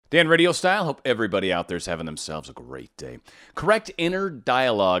Dan Radio Style, hope everybody out there's having themselves a great day. Correct inner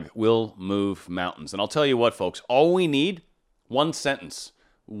dialogue will move mountains. And I'll tell you what, folks, all we need, one sentence.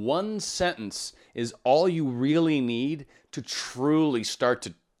 One sentence is all you really need to truly start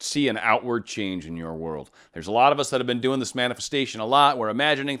to see an outward change in your world. There's a lot of us that have been doing this manifestation a lot. We're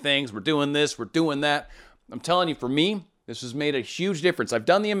imagining things. We're doing this. We're doing that. I'm telling you, for me, this has made a huge difference. I've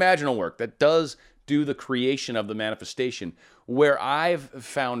done the imaginal work that does do the creation of the manifestation. Where I've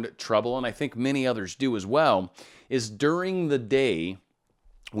found trouble, and I think many others do as well, is during the day,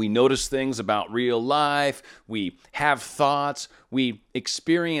 we notice things about real life, we have thoughts, we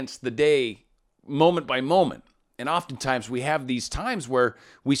experience the day moment by moment. And oftentimes we have these times where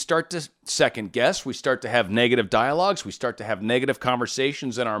we start to second guess, we start to have negative dialogues, we start to have negative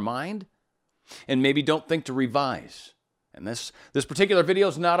conversations in our mind, and maybe don't think to revise. And this particular video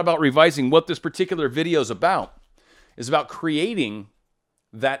is not about revising. What this particular video is about creating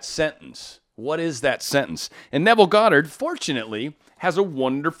that sentence. What is that sentence? And Neville Goddard, fortunately, has a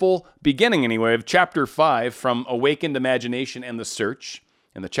wonderful beginning anyway of chapter 5 from Awakened Imagination and the Search.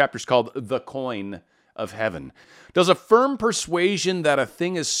 And the chapter's called The Coin of Heaven. Does a firm persuasion that a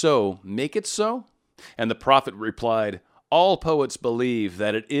thing is so make it so? And the prophet replied, all poets believe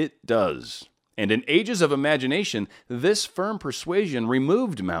that it does. And in ages of imagination, this firm persuasion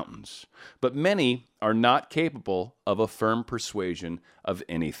removed mountains. But many are not capable of a firm persuasion of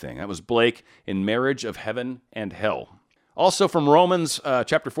anything. That was Blake in Marriage of Heaven and Hell. Also from Romans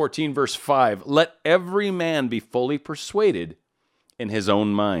chapter 14, verse 5, let every man be fully persuaded in his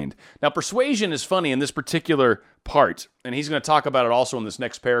own mind. Now, persuasion is funny in this particular part, and he's going to talk about it also in this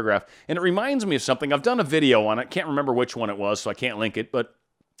next paragraph. And it reminds me of something. I've done a video on it. Can't remember which one it was, so I can't link it, but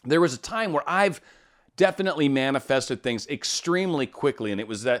there was a time where I've definitely manifested things extremely quickly, and it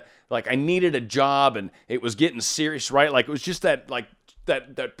was that, like, I needed a job, and it was getting serious, right? Like, it was just that, like,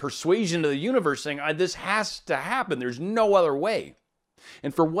 that persuasion of the universe saying, this has to happen. There's no other way.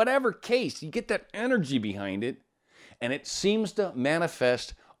 And for whatever case, you get that energy behind it, and it seems to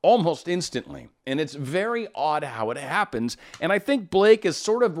manifest almost instantly. And it's very odd how it happens, and I think Blake is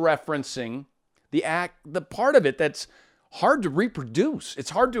sort of referencing the part of it that's hard to reproduce.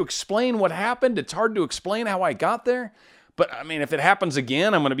 It's hard to explain what happened. It's hard to explain how I got there. But I mean, if it happens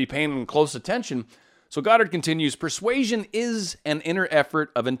again, I'm going to be paying close attention. So Goddard continues, persuasion is an inner effort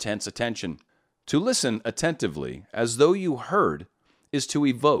of intense attention. To listen attentively, as though you heard, is to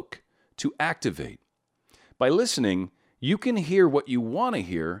evoke, to activate. By listening, you can hear what you want to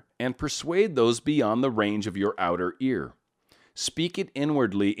hear and persuade those beyond the range of your outer ear. Speak it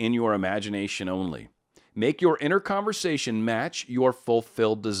inwardly in your imagination only. Make your inner conversation match your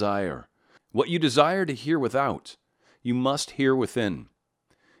fulfilled desire. What you desire to hear without, you must hear within.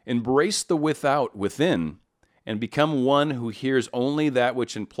 Embrace the without within and become one who hears only that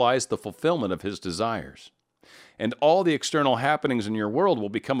which implies the fulfillment of his desires. And all the external happenings in your world will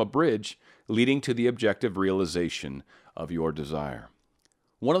become a bridge leading to the objective realization of your desire.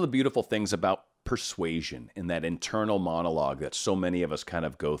 One of the beautiful things about persuasion in that internal monologue that so many of us kind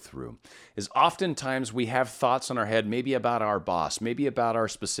of go through is oftentimes we have thoughts in our head, maybe about our boss, maybe about our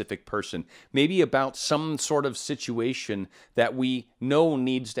specific person, maybe about some sort of situation that we know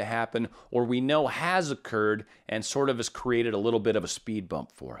needs to happen or we know has occurred and sort of has created a little bit of a speed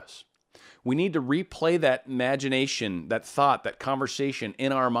bump for us. We need to replay that imagination, that thought, that conversation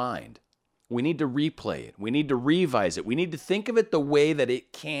in our mind. We need to replay it. We need to revise it. We need to think of it the way that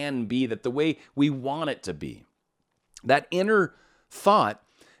it can be, that the way we want it to be. That inner thought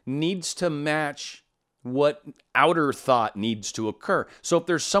needs to match what outer thought needs to occur. So if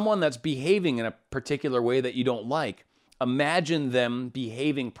there's someone that's behaving in a particular way that you don't like, imagine them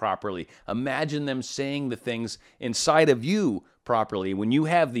behaving properly. Imagine them saying the things inside of you properly when you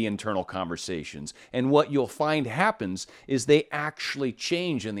have the internal conversations. And what you'll find happens is they actually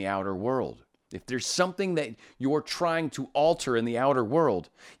change in the outer world. If there's something that you're trying to alter in the outer world,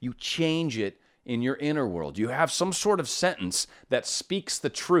 you change it in your inner world. You have some sort of sentence that speaks the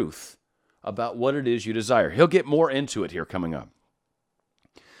truth about what it is you desire. He'll get more into it here coming up.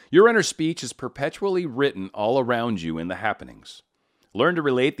 Your inner speech is perpetually written all around you in the happenings. Learn to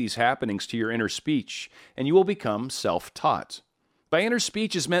relate these happenings to your inner speech, and you will become self-taught. By inner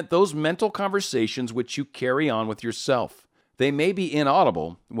speech is meant those mental conversations which you carry on with yourself. They may be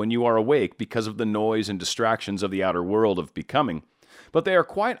inaudible when you are awake because of the noise and distractions of the outer world of becoming, but they are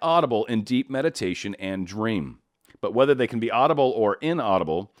quite audible in deep meditation and dream. But whether they can be audible or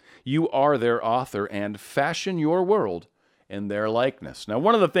inaudible, you are their author and fashion your world in their likeness. Now,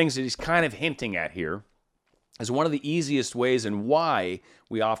 one of the things that he's kind of hinting at here as one of the easiest ways, and why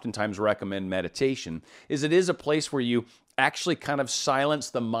we oftentimes recommend meditation, is it is a place where you actually kind of silence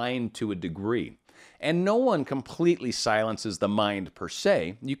the mind to a degree. And no one completely silences the mind per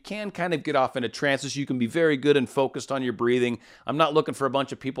se. You can kind of get off into trances. You can be very good and focused on your breathing. I'm not looking for a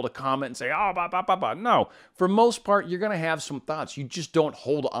bunch of people to comment and say, oh, bah, bah, bah, bah. No, for most part, you're going to have some thoughts. You just don't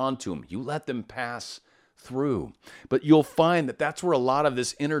hold on to them. You let them pass through. But you'll find that that's where a lot of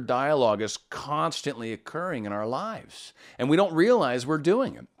this inner dialogue is constantly occurring in our lives. And we don't realize we're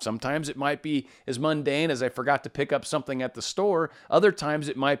doing it. Sometimes it might be as mundane as I forgot to pick up something at the store. Other times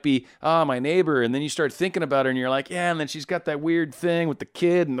it might be, my neighbor. And then you start thinking about her and you're like, yeah, and then she's got that weird thing with the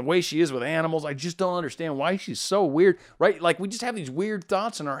kid and the way she is with animals. I just don't understand why she's so weird, right? Like we just have these weird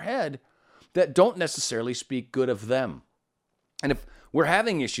thoughts in our head that don't necessarily speak good of them. And if we're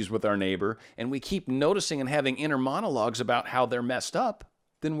having issues with our neighbor and we keep noticing and having inner monologues about how they're messed up,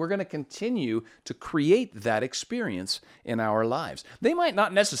 then we're going to continue to create that experience in our lives. They might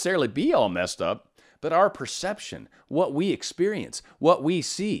not necessarily be all messed up, but our perception, what we experience, what we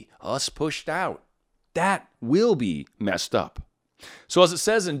see, us pushed out, that will be messed up. So as it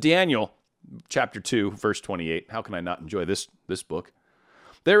says in Daniel chapter 2, verse 28, how can I not enjoy this book?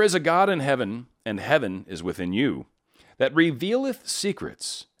 There is a God in heaven, and heaven is within you, that revealeth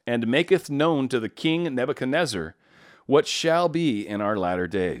secrets, and maketh known to the king Nebuchadnezzar what shall be in our latter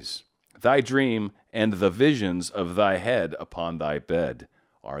days. Thy dream and the visions of thy head upon thy bed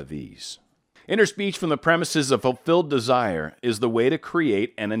are these. Inner speech from the premises of fulfilled desire is the way to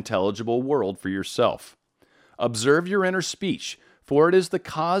create an intelligible world for yourself. Observe your inner speech, for it is the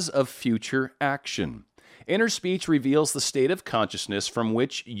cause of future action. Inner speech reveals the state of consciousness from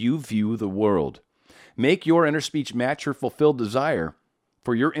which you view the world. Make your inner speech match your fulfilled desire,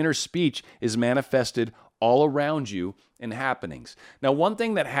 for your inner speech is manifested all around you in happenings. Now, one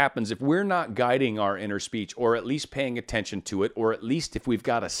thing that happens if we're not guiding our inner speech, or at least paying attention to it, or at least if we've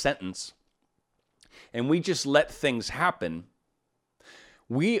got a sentence, and we just let things happen,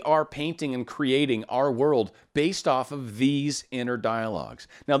 we are painting and creating our world based off of these inner dialogues.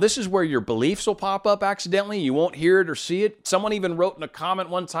 Now, this is where your beliefs will pop up accidentally. You won't hear it or see it. Someone even wrote in a comment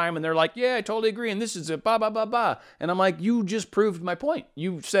one time, and they're like, yeah, I totally agree, and this is a ba, ba, ba, ba. And I'm like, you just proved my point.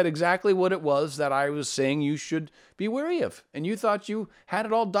 You said exactly what it was that I was saying you should be wary of, and you thought you had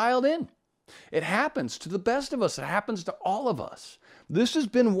it all dialed in. It happens to the best of us. It happens to all of us. This has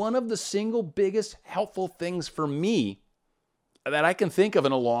been one of the single biggest helpful things for me that I can think of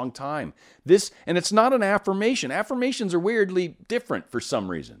in a long time. And it's not an affirmation. Affirmations are weirdly different for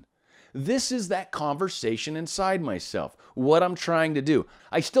some reason. This is that conversation inside myself, what I'm trying to do.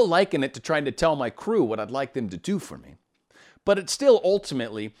 I still liken it to trying to tell my crew what I'd like them to do for me. But it still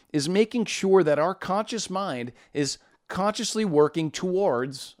ultimately is making sure that our conscious mind is consciously working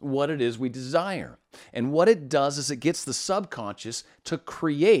towards what it is we desire. And what it does is it gets the subconscious to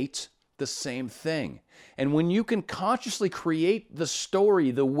create the same thing. And when you can consciously create the story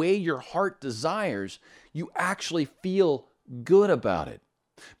the way your heart desires, you actually feel good about it.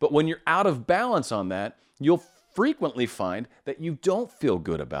 But when you're out of balance on that, you'll frequently find that you don't feel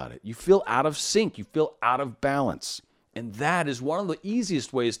good about it. You feel out of sync. You feel out of balance. And that is one of the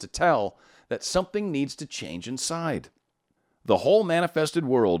easiest ways to tell that something needs to change inside. The whole manifested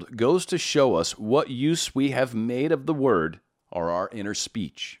world goes to show us what use we have made of the word or our inner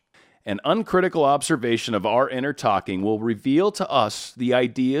speech. An uncritical observation of our inner talking will reveal to us the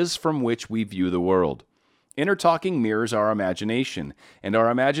ideas from which we view the world. Inner talking mirrors our imagination, and our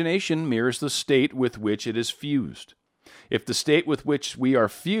imagination mirrors the state with which it is fused. If the state with which we are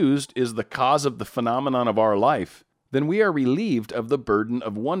fused is the cause of the phenomenon of our life, then we are relieved of the burden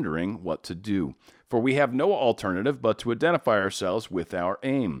of wondering what to do, for we have no alternative but to identify ourselves with our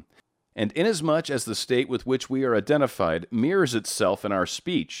aim. And inasmuch as the state with which we are identified mirrors itself in our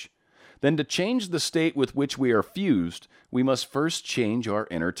speech, then to change the state with which we are fused, we must first change our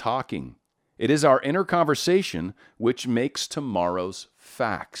inner talking. It is our inner conversation which makes tomorrow's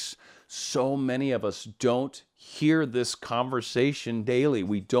facts. So many of us don't hear this conversation daily.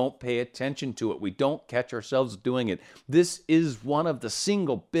 We don't pay attention to it. We don't catch ourselves doing it. This is one of the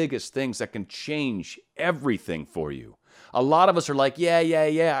single biggest things that can change everything for you. A lot of us are like, yeah,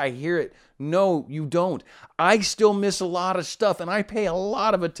 I hear it. No, you don't. I still miss a lot of stuff, and I pay a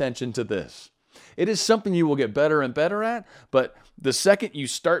lot of attention to this. It is something you will get better and better at, but the second you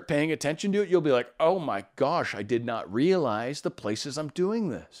start paying attention to it, you'll be like, oh my gosh, I did not realize the places I'm doing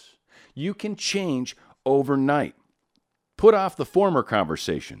this. You can change overnight. Put off the former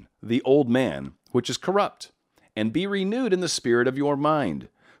conversation, the old man, which is corrupt, and be renewed in the spirit of your mind.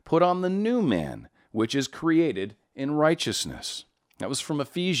 Put on the new man, which is created in righteousness. That was from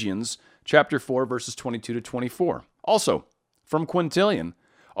Ephesians chapter 4, verses 22 to 24. Also, from Quintilian,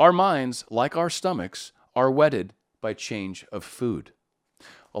 our minds, like our stomachs, are whetted by change of food.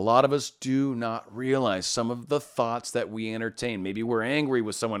 A lot of us do not realize some of the thoughts that we entertain. Maybe we're angry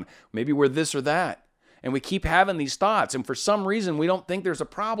with someone. Maybe we're this or that. And we keep having these thoughts. And for some reason, we don't think there's a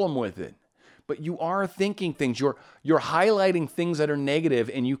problem with it. But you are thinking things. You're highlighting things that are negative,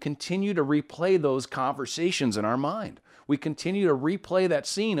 and you continue to replay those conversations in our mind. We continue to replay that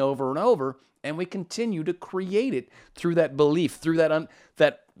scene over and over, and we continue to create it through that belief, through that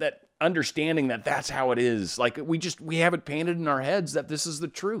understanding that that's how it is. Like we have it painted in our heads that this is the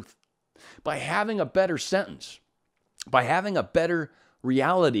truth. By having a better sentence, by having a better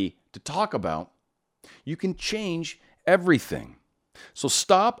reality to talk about, you can change everything. So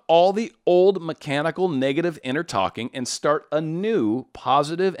stop all the old mechanical negative inner talking and start a new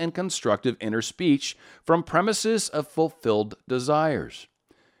positive and constructive inner speech from premises of fulfilled desires.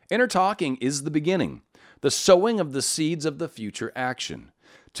 Inner talking is the beginning, the sowing of the seeds of the future action.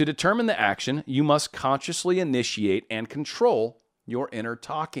 To determine the action, you must consciously initiate and control your inner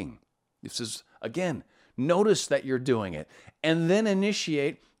talking. This is, again, notice that you're doing it, and then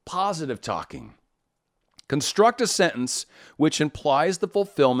initiate positive talking. Construct a sentence which implies the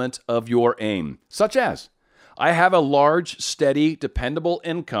fulfillment of your aim, such as, I have a large, steady, dependable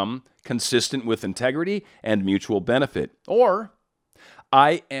income consistent with integrity and mutual benefit. Or,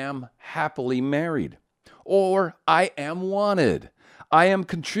 I am happily married. Or, I am wanted. I am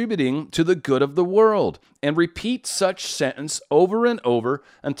contributing to the good of the world. And repeat such sentence over and over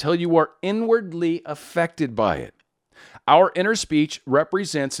until you are inwardly affected by it. Our inner speech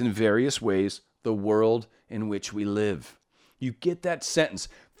represents in various ways the world in which we live. You get that sentence.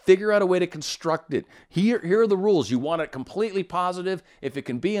 Figure out a way to construct it. Here are the rules. You want it completely positive. If it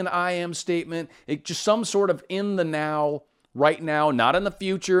can be an I am statement, just some sort of in the now, right now, not in the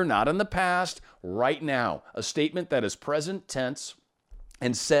future, not in the past, right now. A statement that is present tense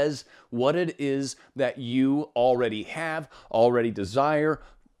and says what it is that you already have, already desire.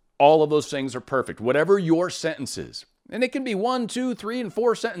 All of those things are perfect. Whatever your sentence is. And it can be 1, 2, 3, and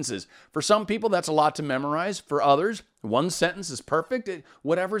 4 sentences. For some people, that's a lot to memorize. For others, one sentence is perfect.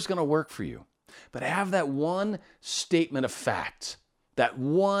 Whatever's going to work for you. But have that one statement of fact, that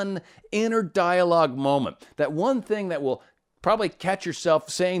one inner dialogue moment, that one thing that will probably catch yourself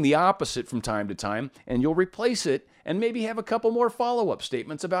saying the opposite from time to time, and you'll replace it and maybe have a couple more follow-up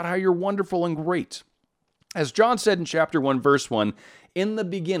statements about how you're wonderful and great. As John said in chapter 1, verse 1, in the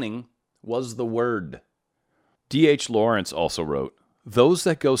beginning was the Word. D.H. Lawrence also wrote, those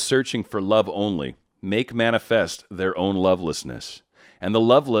that go searching for love only make manifest their own lovelessness, and the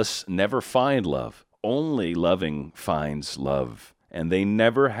loveless never find love. Only loving finds love, and they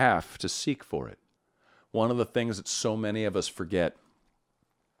never have to seek for it. One of the things that so many of us forget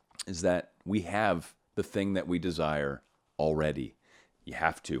is that we have the thing that we desire already. You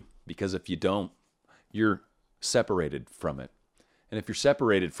have to, because if you don't, you're separated from it. And if you're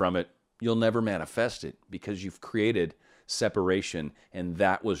separated from it, you'll never manifest it because you've created separation, and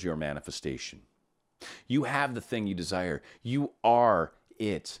that was your manifestation. You have the thing you desire. You are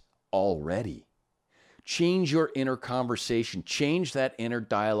it already. Change your inner conversation. Change that inner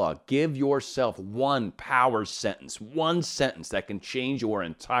dialogue. Give yourself one power sentence, one sentence that can change your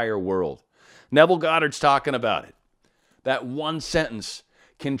entire world. Neville Goddard's talking about it. That one sentence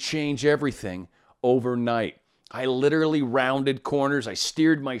can change everything overnight. I literally rounded corners. I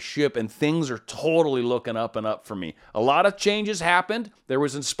steered my ship, and things are totally looking up and up for me. A lot of changes happened. There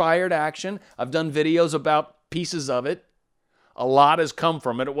was inspired action. I've done videos about pieces of it. A lot has come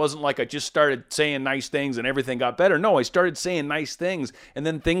from it. It wasn't like I just started saying nice things and everything got better. No, I started saying nice things, and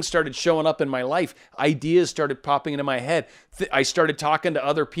then things started showing up in my life. Ideas started popping into my head. I started talking to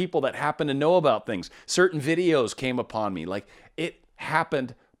other people that happen to know about things. Certain videos came upon me. Like, it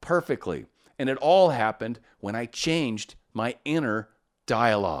happened perfectly. And it all happened when I changed my inner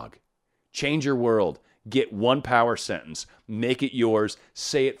dialogue. Change your world. Get one power sentence. Make it yours.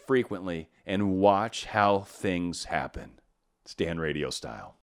 Say it frequently. And watch how things happen. Stan Radio style.